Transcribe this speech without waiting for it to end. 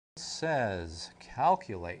Says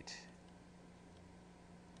calculate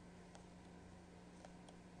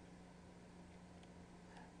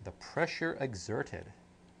the pressure exerted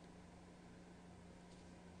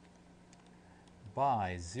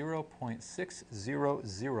by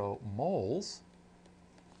 0.600 moles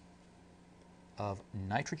of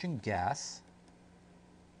nitrogen gas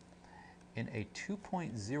in a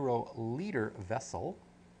 2.0 liter vessel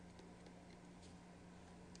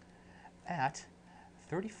at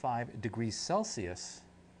 35 degrees Celsius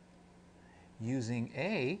using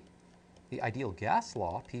A, the ideal gas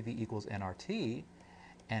law, PV equals nRT,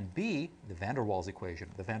 and B, the van der Waals equation.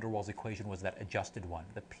 The van der Waals equation was that adjusted one,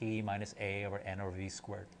 the P minus A over N over V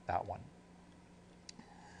squared, that one.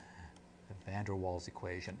 The van der Waals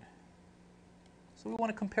equation. So we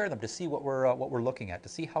want to compare them to see what we're looking at, to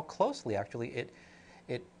see how closely actually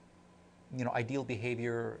ideal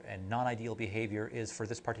behavior and non-ideal behavior is for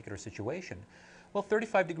this particular situation. Well,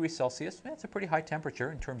 35 degrees Celsius, it's a pretty high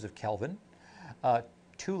temperature in terms of Kelvin.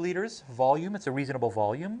 2 liters volume, it's a reasonable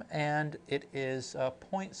volume, and it is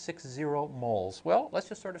 0.60 moles. Well, let's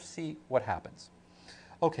just sort of see what happens.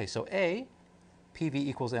 Okay, so A, PV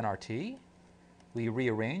equals nRT. We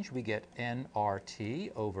rearrange, we get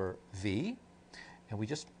nRT over V, and we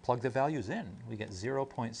just plug the values in. We get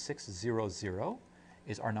 0.600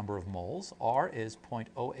 is our number of moles. R is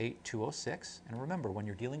 0.08206. And remember, when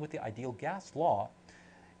you're dealing with the ideal gas law,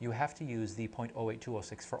 you have to use the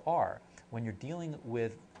 0.08206 for R. When you're dealing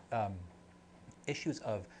with issues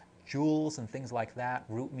of joules and things like that,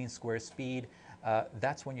 root mean square speed,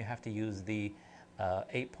 that's when you have to use the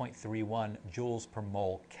 8.31 joules per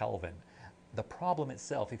mole Kelvin. The problem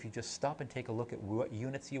itself, if you just stop and take a look at what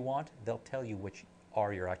units you want, they'll tell you which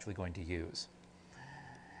R you're actually going to use.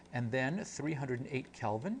 And then 308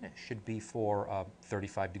 Kelvin should be for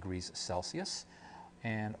 35 degrees Celsius.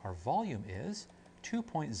 And our volume is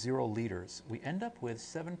 2.0 liters. We end up with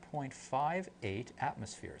 7.58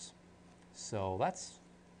 atmospheres. So that's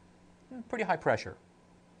pretty high pressure.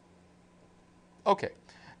 Okay,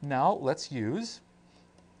 now let's use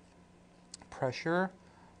pressure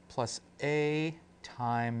plus A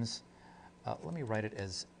times, let me write it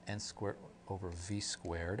as N squared over V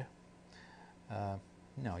squared.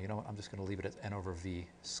 No, you know what, I'm just going to leave it as N over V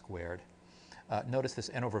squared. Notice this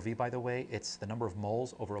N over V, by the way, it's the number of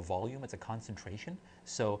moles over a volume. It's a concentration.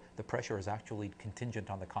 So the pressure is actually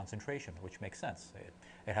contingent on the concentration, which makes sense.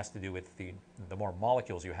 It has to do with the more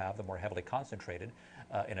molecules you have, the more heavily concentrated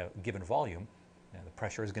in a given volume, the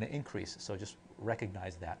pressure is going to increase. So just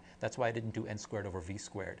recognize that. That's why I didn't do N squared over V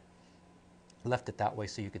squared. Left it that way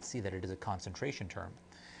so you could see that it is a concentration term.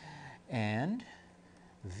 And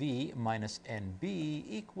V minus NB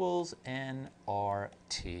equals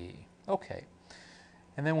nRT. Okay.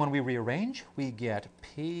 And then when we rearrange, we get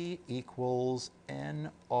P equals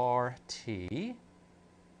nRT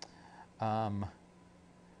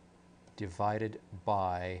divided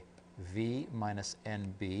by V minus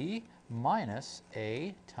NB minus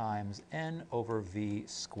A times N over V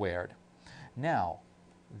squared. Now,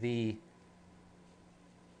 the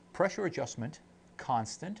pressure adjustment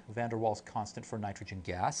constant, van der Waals constant for nitrogen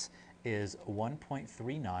gas, is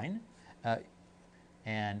 1.39.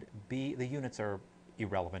 And B, the units are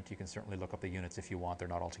irrelevant. You can certainly look up the units if you want. They're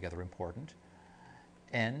not altogether important.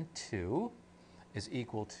 N2 is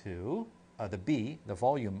equal to, the B, the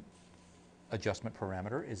volume adjustment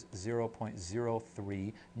parameter, is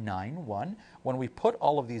 0.0391. When we put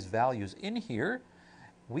all of these values in here,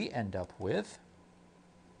 we end up with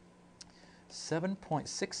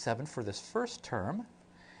 7.67 for this first term,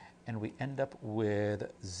 and we end up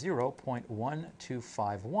with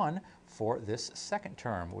 0.1251 for this second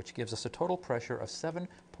term, which gives us a total pressure of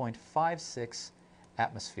 7.56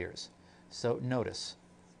 atmospheres. So notice,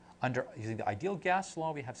 using the ideal gas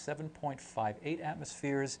law, we have 7.58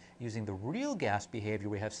 atmospheres. Using the real gas behavior,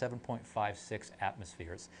 we have 7.56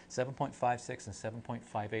 atmospheres. 7.56 and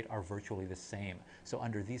 7.58 are virtually the same. So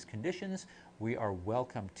under these conditions, we are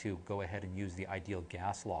welcome to go ahead and use the ideal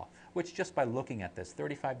gas law, which just by looking at this,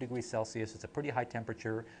 35 degrees Celsius, it's a pretty high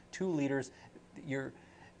temperature, 2 liters,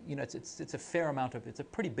 it's a fair amount of, it's a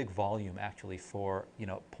pretty big volume actually for,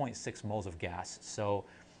 0.6 moles of gas. So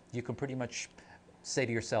you can pretty much say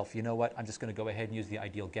to yourself, you know what, I'm just going to go ahead and use the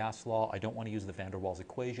ideal gas law. I don't want to use the van der Waals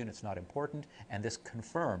equation. It's not important. And this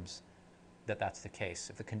confirms that that's the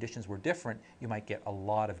case. If the conditions were different, you might get a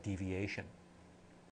lot of deviation.